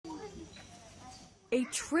A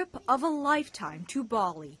trip of a lifetime to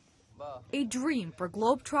Bali. A dream for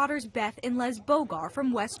Globetrotters Beth and Les Bogar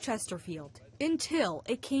from West Chesterfield. Until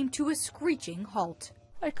it came to a screeching halt.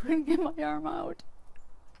 I couldn't get my arm out.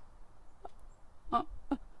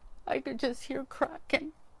 I could just hear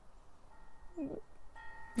cracking.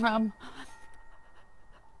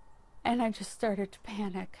 And I just started to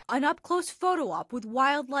panic. An up-close photo op with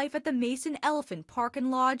wildlife at the Mason Elephant Park and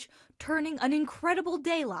Lodge, turning an incredible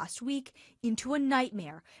day last week into a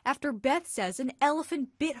nightmare after Beth says an elephant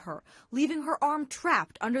bit her, leaving her arm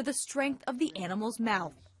trapped under the strength of the animal's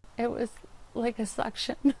mouth. It was like a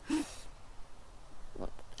suction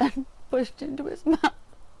and pushed into his mouth.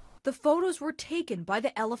 The photos were taken by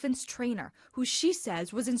the elephant's trainer, who she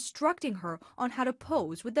says was instructing her on how to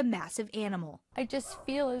pose with the massive animal. I just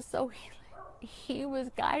feel as though he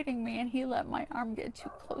was guiding me, and he let my arm get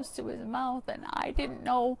too close to his mouth, and I didn't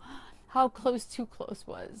know how close too close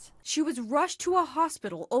was. She was rushed to a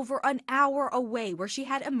hospital over an hour away where she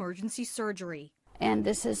had emergency surgery. And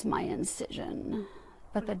this is my incision,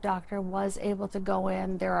 but the doctor was able to go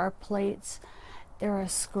in. There are plates, there are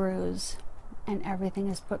screws, and everything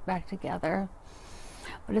is put back together,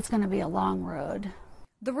 but it's going to be a long road.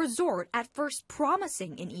 The resort at first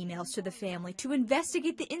promising in emails to the family to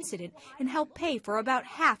investigate the incident and help pay for about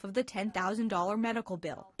half of the $10,000 medical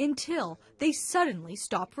bill, until they suddenly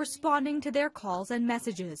stopped responding to their calls and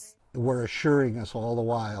messages. We're assuring us all the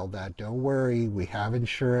while that don't worry, we have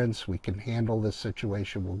insurance, we can handle this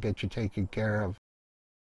situation, we'll get you taken care of.